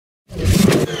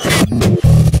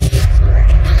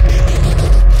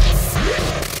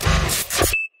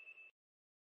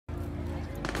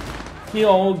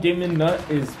Yo, Gaming Nut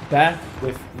is back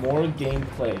with more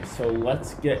gameplay, so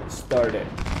let's get started.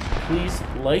 Please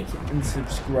like and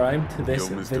subscribe to this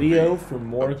video for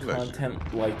more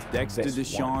content like Dexter this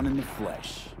Deshawn one. in the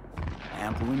flesh.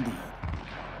 Ample indeed.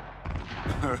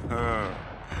 Let's roll.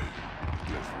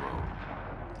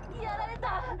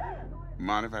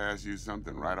 Mind if I ask you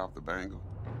something right off the bangle?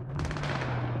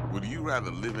 Would you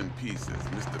rather live in pieces,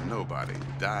 Mr. Nobody,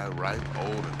 die ripe,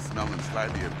 old, and smelling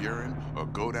slightly of urine, or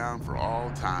go down for all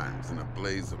times in a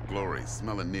blaze of glory,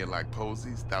 smelling near like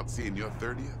posies, without seeing your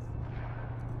 30th?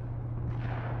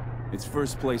 It's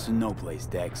first place or no place,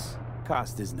 Dex.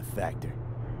 Cost isn't a factor.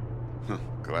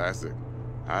 Classic.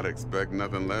 I'd expect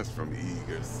nothing less from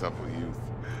eager, supple youth.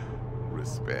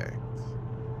 Respect.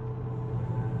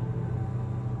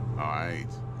 All right,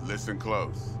 listen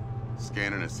close.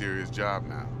 Scanning a serious job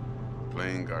now.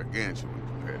 Playing gargantuan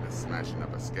compared to smashing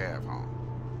up a scav home.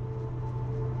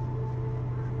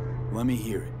 Let me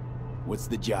hear it. What's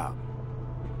the job?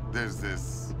 There's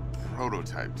this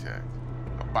prototype tech.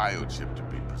 A biochip to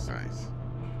be precise.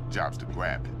 Job's to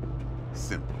grab it.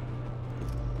 Simple.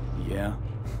 Yeah?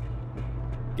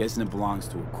 Guessing it belongs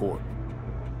to a corp.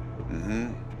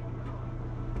 Mm-hmm.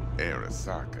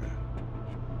 Arasaka.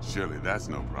 Surely that's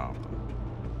no problem.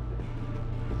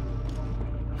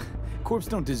 Corps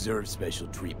don't deserve special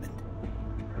treatment.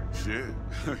 Shit,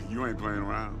 you ain't playing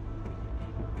around.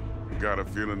 Got a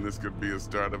feeling this could be a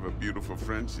start of a beautiful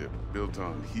friendship built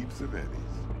on heaps of eddies.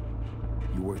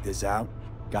 You work this out?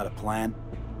 Got a plan?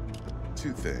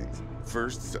 Two things.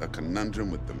 First, a conundrum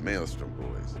with the Maelstrom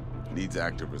boys. Needs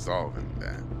active resolving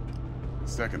that.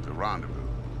 Second, a rendezvous.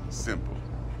 Simple.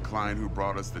 Client who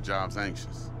brought us the job's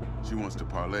anxious. She wants to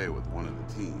parlay with one of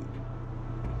the team.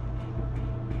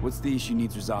 What's the issue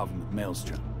needs resolving with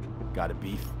Maelstrom? Got a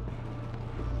beef?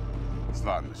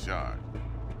 Slot in the shard.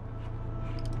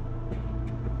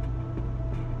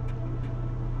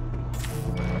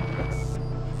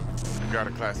 Got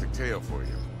a classic tale for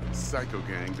you. Psycho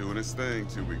gang doing his thing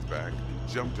 2 weeks back.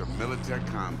 Jumped a Militech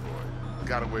convoy.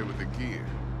 Got away with the gear.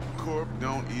 Corp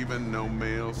don't even know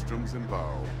Maelstrom's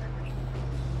involved.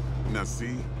 Now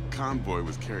see, convoy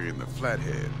was carrying the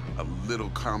Flathead, a little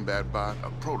combat bot,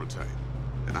 a prototype.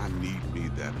 And I need me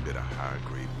that bit of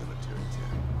high-grade military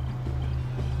tech.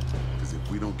 Because if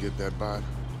we don't get that bot,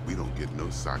 we don't get no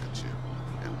soccer chip.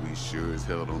 And we sure as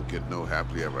hell don't get no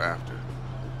happily ever after.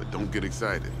 But don't get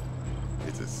excited.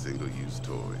 It's a single-use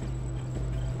toy.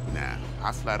 Now,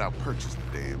 I flat out purchased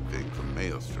the damn thing from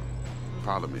Maelstrom.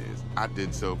 Problem is, I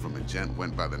did so from a gent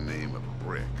went by the name of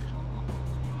Brick.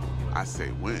 I say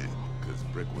when, because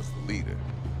Brick was the leader.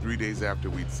 3 days after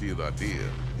we'd sealed our deal,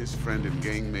 his friend and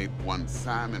gangmate, one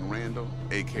Simon Randall,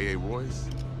 aka Royce,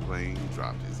 plain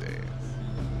dropped his ass.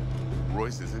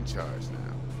 Royce is in charge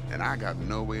now, and I got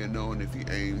no way of knowing if he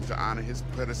aims to honor his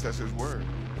predecessor's word.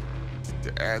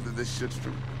 To add to this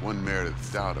shitstorm, one Meredith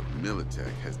Stout of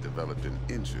Militech has developed an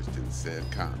interest in said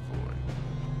convoy.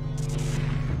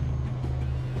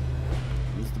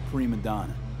 Who's the prima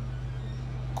donna?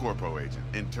 Corpo agent,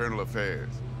 internal affairs.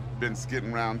 Been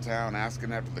skidding around town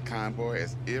asking after the convoy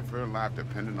as if her life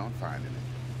depended on finding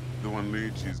it. The one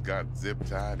lead she's got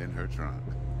zip-tied in her trunk.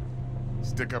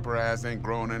 Stick up her ass ain't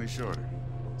growing any shorter,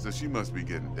 so she must be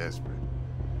getting desperate.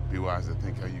 Be wise to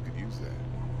think how you could use that.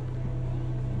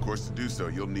 Of course, to do so,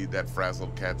 you'll need that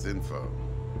frazzled cat's info.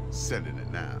 Sending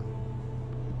it now.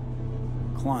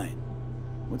 Client.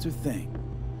 What's her thing?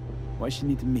 Why she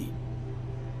need to meet?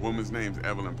 Woman's name's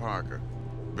Evelyn Parker.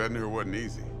 Betting her wasn't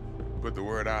easy. Put the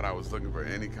word out I was looking for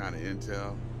any kind of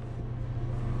intel.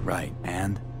 Right,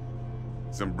 and?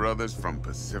 Some brothers from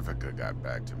Pacifica got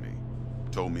back to me.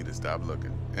 Told me to stop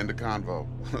looking. End the convo.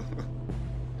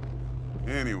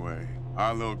 Anyway,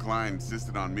 our little client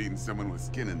insisted on meeting someone with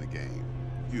skin in the game.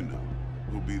 You know,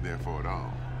 who'll be there for it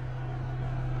all.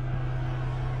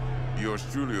 Yours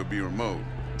truly will be remote.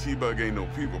 T-Bug ain't no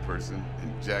people person,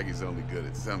 and Jaggy's only good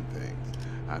at some things.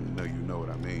 I know you know what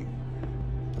I mean.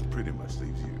 Pretty much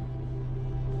leaves you.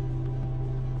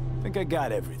 Think I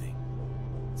got everything.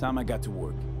 Time I got to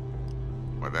work.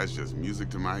 Well, that's just music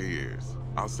to my ears.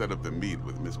 I'll set up the meet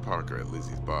with Miss Parker at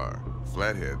Lizzie's bar.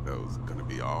 Flathead, though, is gonna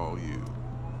be all you.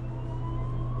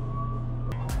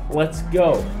 Let's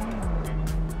go.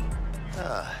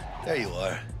 Ah, there you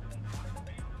are.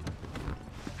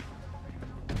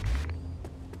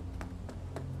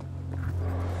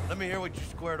 Let me hear what you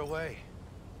squared away.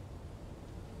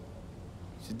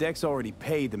 So Dex already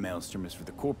paid the Maelstromers for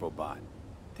the Corpo bot.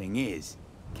 Thing is,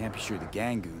 can't be sure the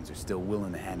Gangoons are still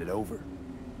willing to hand it over.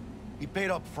 He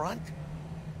paid up front?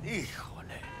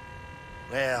 Híjole.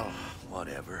 Well,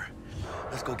 whatever.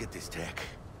 Let's go get this tech.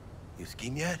 You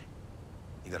scheme yet?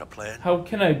 You got a plan? How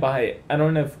can I buy it? I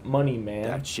don't have money, man.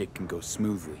 That shit can go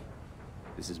smoothly.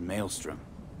 This is Maelstrom.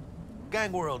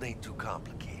 Gang world ain't too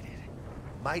complicated.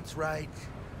 Might's right.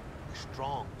 The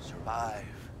strong survive.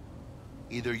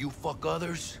 Either you fuck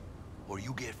others, or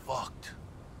you get fucked.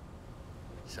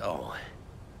 So,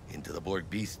 into the Borg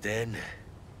Beast Den.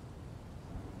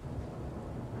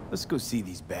 Let's go see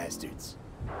these bastards.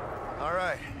 All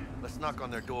right, let's knock on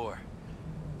their door.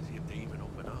 See if they even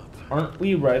open up. Aren't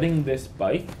we riding this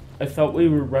bike? I thought we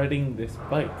were riding this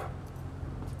bike.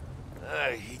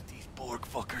 I hate these Borg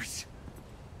fuckers.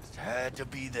 It had to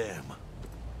be them.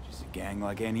 Just a gang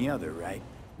like any other, right?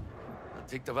 Now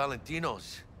take the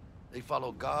Valentinos. They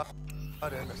follow God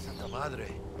and the Santa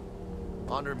Madre.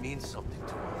 Honor means something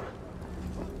to them.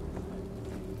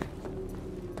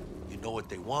 You know what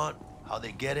they want, how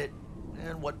they get it,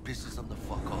 and what pisses them the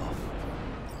fuck off.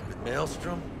 With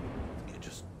Maelstrom, you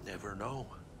just never know.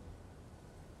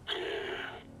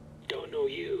 Don't know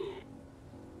you.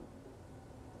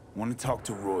 Want to talk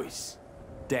to Royce.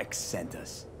 Dex sent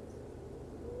us.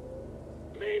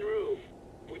 Main room.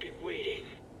 We've been waiting.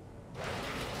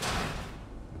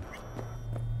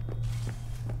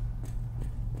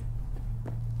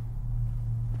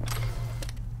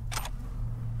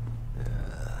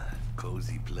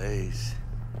 Cozy place.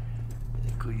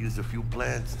 They could use a few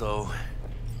plants, though.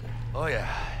 Oh yeah.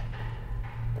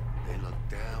 They look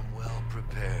damn well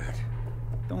prepared.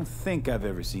 Don't think I've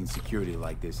ever seen security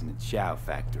like this in a chow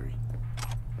factory.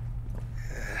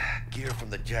 Gear from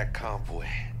the Jack convoy.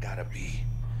 Gotta be.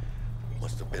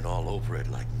 Must have been all over it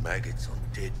like maggots on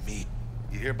dead meat.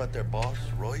 You hear about their boss,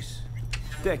 Royce?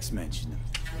 Dex mentioned him.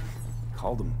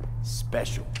 Called him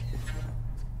special.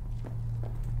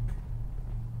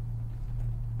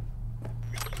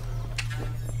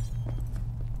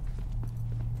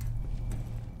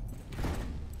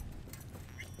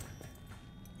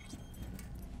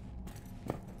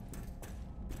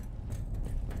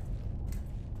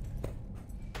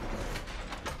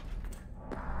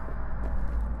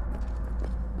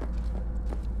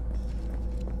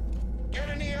 Get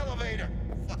in the elevator,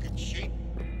 fucking sheep.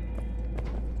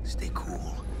 Stay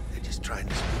cool. They're just trying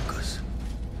to spook us.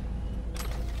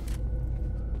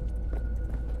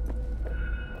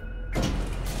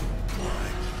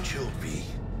 Alright, chill, B.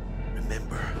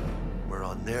 Remember, we're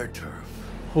on their turf.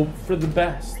 Hope for the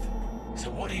best. So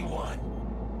what do you want?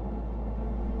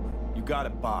 You got a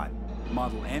bot.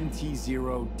 Model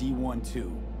MT0D12.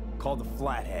 Called the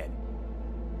Flathead.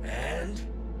 And?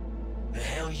 The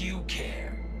hell you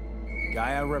care?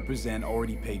 Guy I represent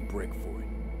already paid Brick for it.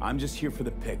 I'm just here for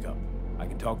the pickup. I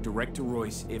can talk direct to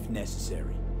Royce if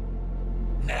necessary.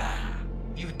 Nah,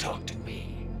 you talk to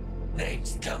me.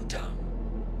 Name's Tum Tum.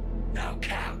 Now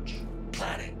couch,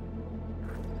 planet.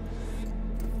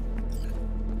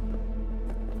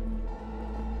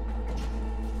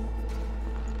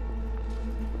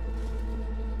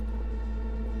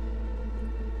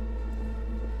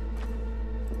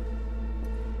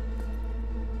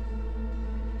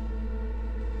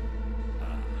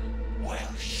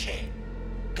 Well, shit.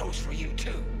 Goes for you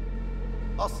too.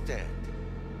 I'll stand.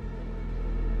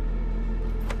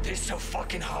 This so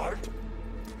fucking hard?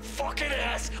 Fucking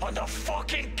ass on the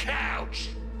fucking couch!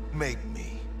 Make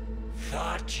me.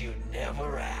 Thought you'd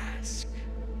never ask.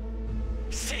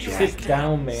 See you Sit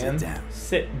down, man. Sit down.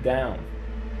 Sit down.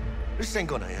 This ain't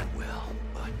gonna end well,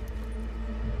 but...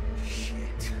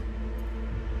 Shit.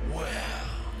 Well,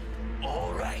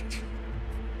 alright.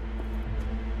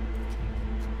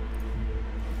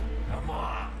 Come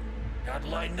on. Gotta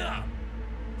lighten up.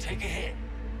 Take a hit.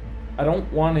 I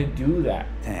don't want to do that.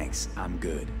 Thanks, I'm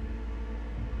good.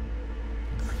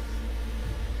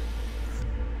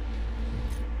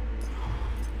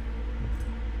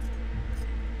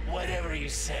 Whatever you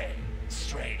say,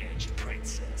 straight-edge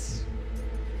princess.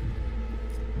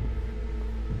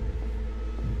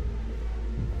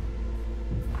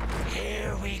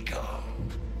 Here we go.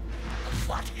 A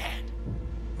Flathead.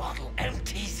 Model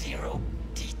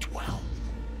MT0D12.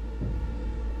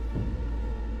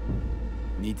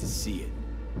 Need to see it.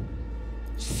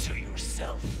 Sue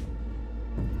yourself.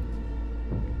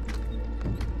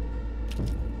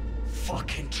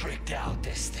 Fucking tricked out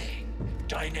this thing.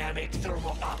 Dynamic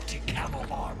thermal optic camo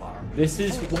armor. This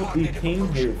is Full what we cognitive came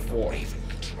immersion here with a for. Raven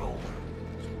controller.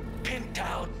 Pimped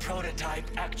out prototype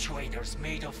actuators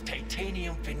made of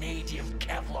titanium vanadium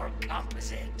Kevlar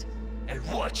composite. And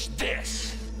watch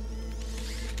this.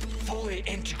 Fully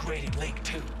integrated link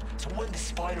 2. So when the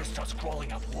spider starts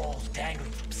crawling up walls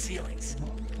dangling from ceilings.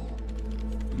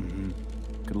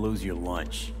 Could lose your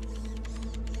lunch.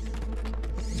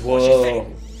 Whoa.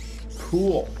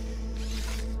 Cool.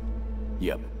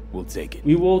 Yep, we'll take it.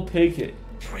 We will take it.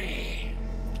 Free.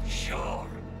 Sure.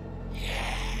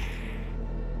 Yeah.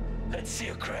 Let's see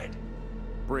your cred.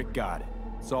 Brick got it.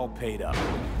 It's all paid up. Brick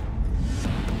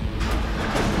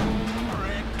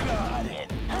got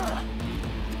it.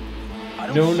 I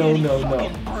don't No, see no, any no, no.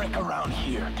 fucking brick around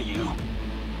here, do you?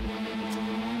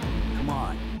 Come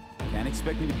on. Can't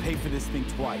expect me to pay for this thing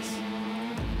twice.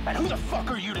 And who the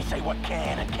fuck are you to say what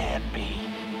can and can't be?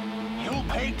 You'll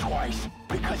pay twice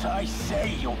because I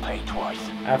say you'll pay twice.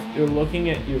 After looking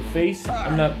at your face,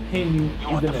 I'm not paying you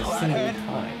want even the a flathead?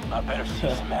 single time. I better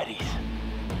see some eddies.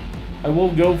 I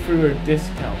will go for a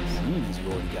discount. Seems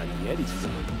you already got the eddies for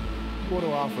it. You ought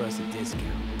to offer us a discount.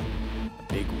 A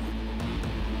big one.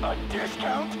 A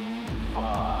discount?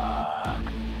 Fuck.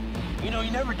 You know,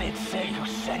 you never did say who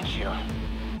sent you.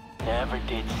 Never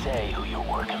did say who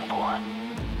you're working for.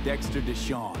 Dexter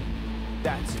Deshawn.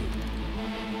 That's who.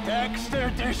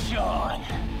 Dexter Deshawn.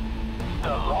 The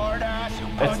lord ass who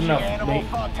That's punched enough, animal mate.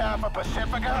 fucked half of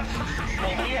Pacifica?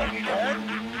 Maybe he ain't dead?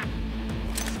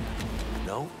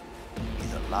 No,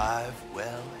 he's alive,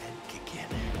 well, and kicking.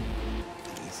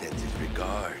 He sends his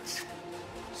regards.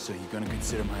 So you're gonna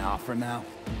consider my offer now?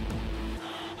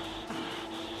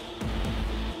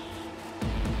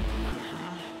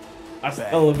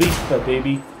 Hasta la vista,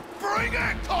 baby. Bring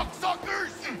it,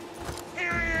 cocksuckers!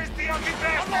 Here he is, the ugly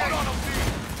bastard! Come on him,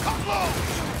 dude! Come low!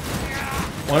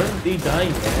 Why aren't they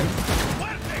dying, man?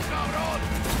 When they come on!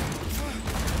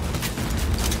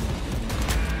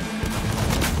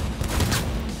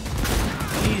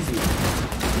 Easy.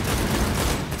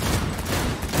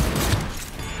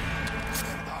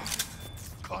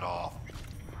 Cut off.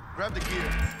 Grab the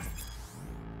gear.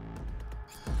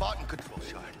 Bot and control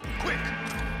shard. Quick!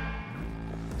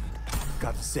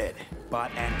 Got the set.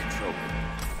 Bot and controller.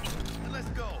 And let's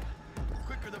go.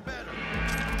 Quicker the better.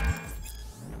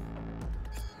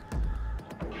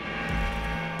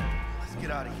 Let's get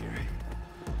out of here.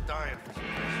 Dying for some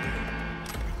fresh air.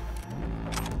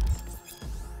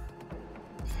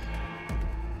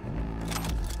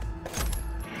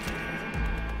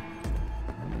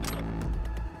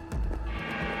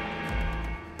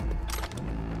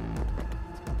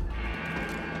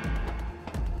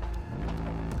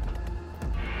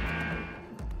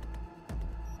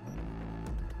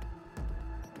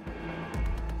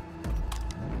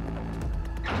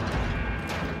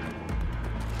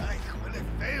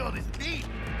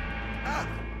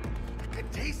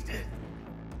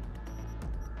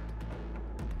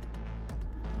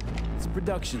 It's a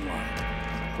production line.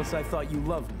 Plus, I thought you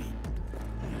loved me.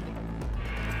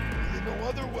 There's no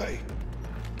other way.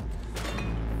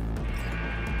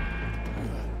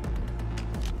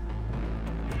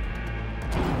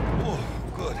 Oh,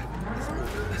 good. Let's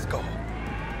move. Let's go.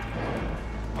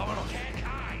 Can't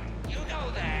hide. You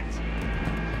know that.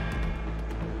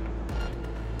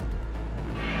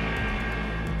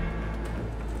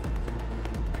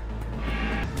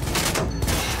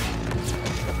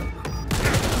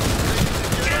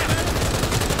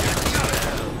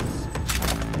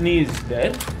 And he is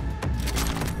dead?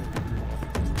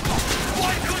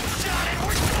 One good shot and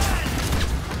we're done!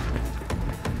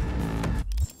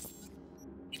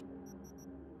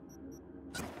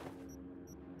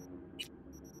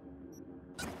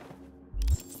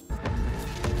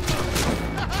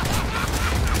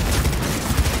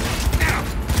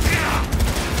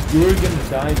 You were gonna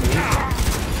die, mate.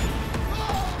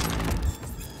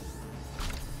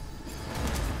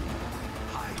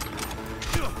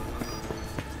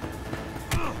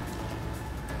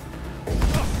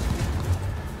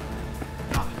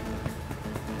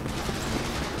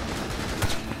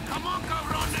 Come on,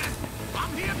 cabrones!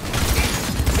 I'm here!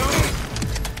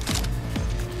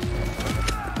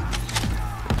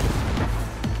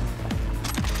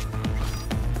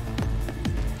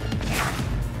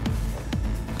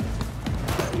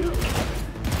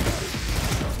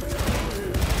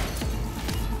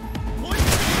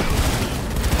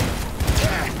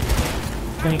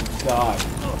 Thank God.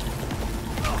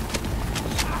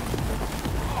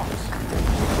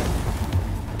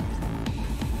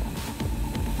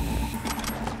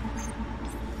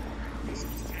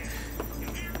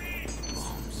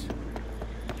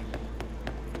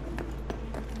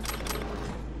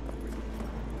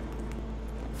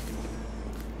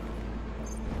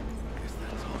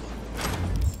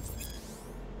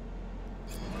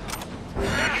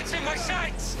 Targets in my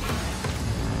sights!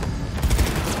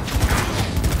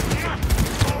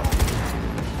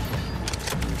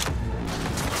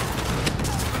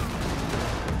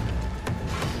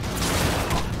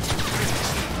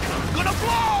 Gonna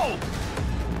blow!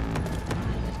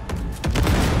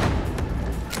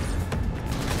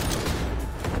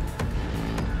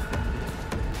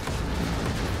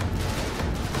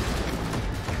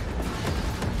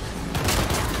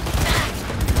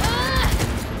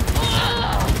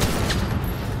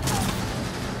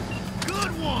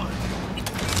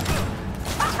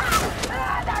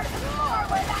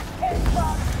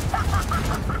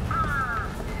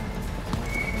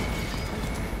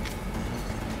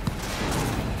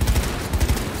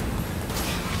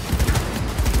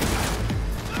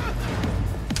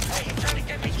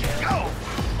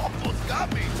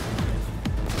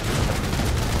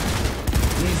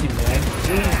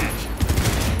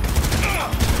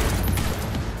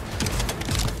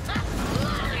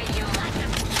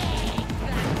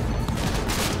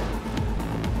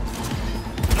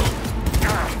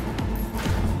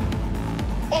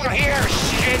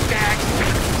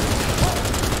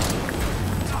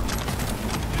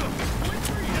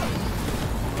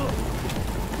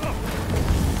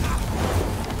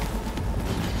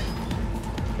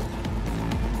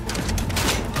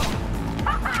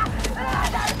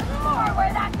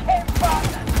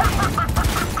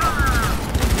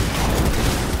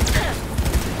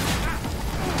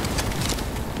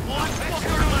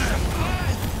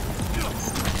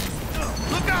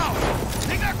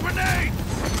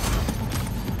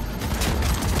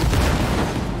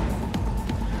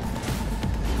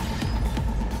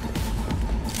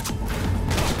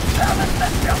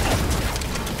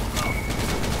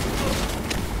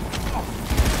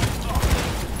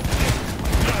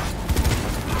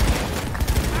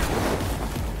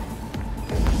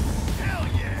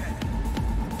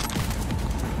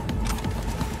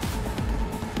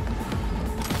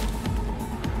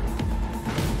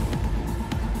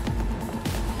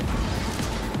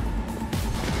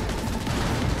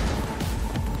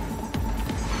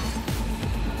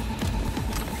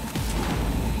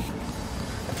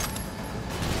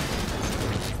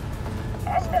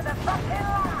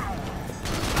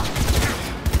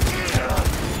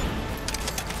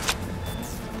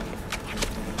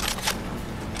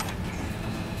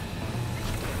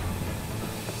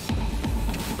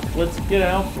 let's get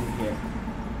out from here.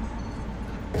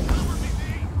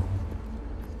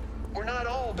 We're not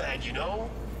all bad, you know?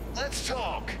 Let's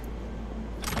talk.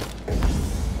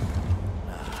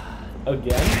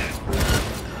 Again?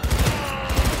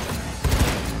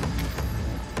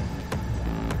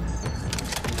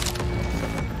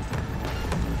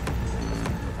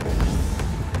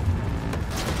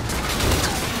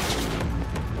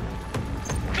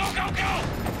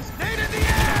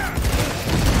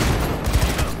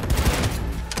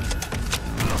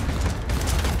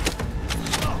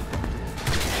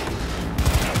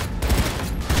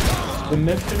 The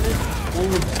mission is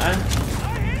full of action.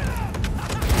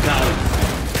 Nice.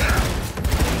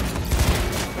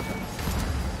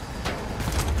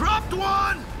 Dropped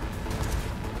one!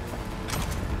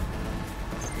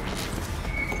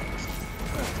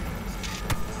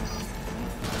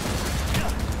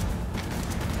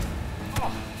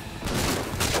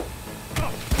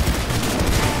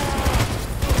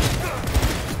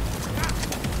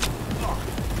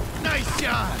 Nice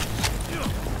shot!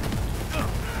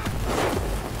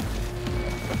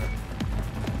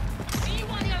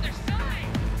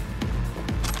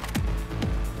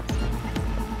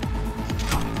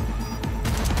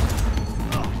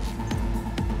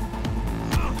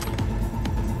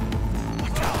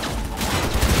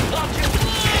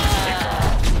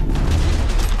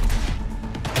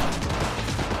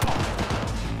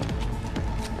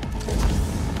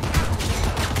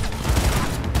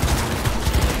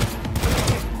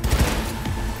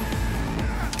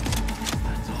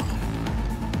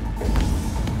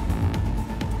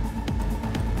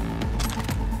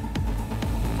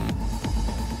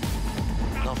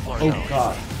 Oh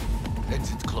god.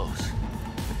 Exit's close.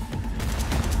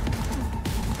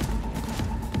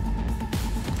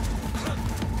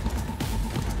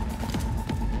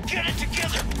 Get it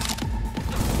together!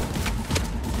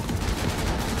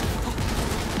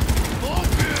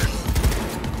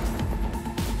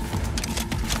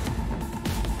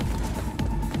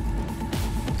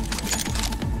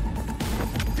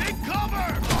 Take cover!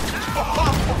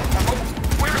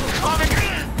 We're coming!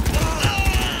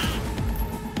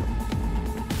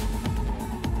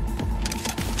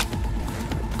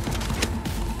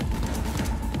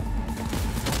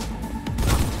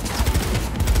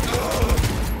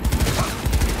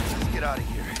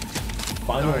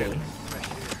 Finally.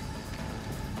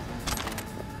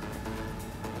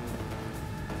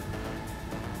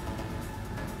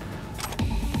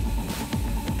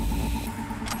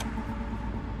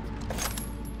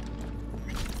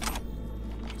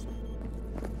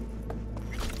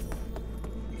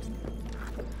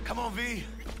 Come on, V.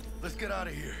 Let's get out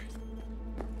of here.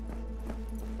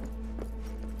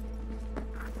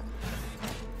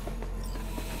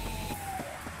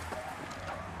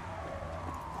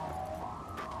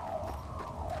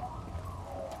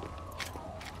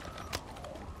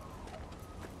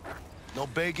 No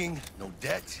begging, no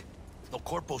debt, no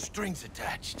corpo strings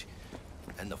attached.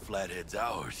 And the flathead's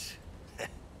ours.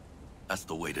 That's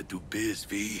the way to do biz,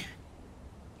 V.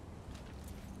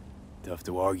 Tough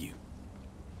to argue.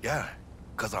 Yeah,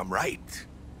 'cause I'm right.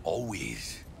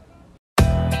 Always.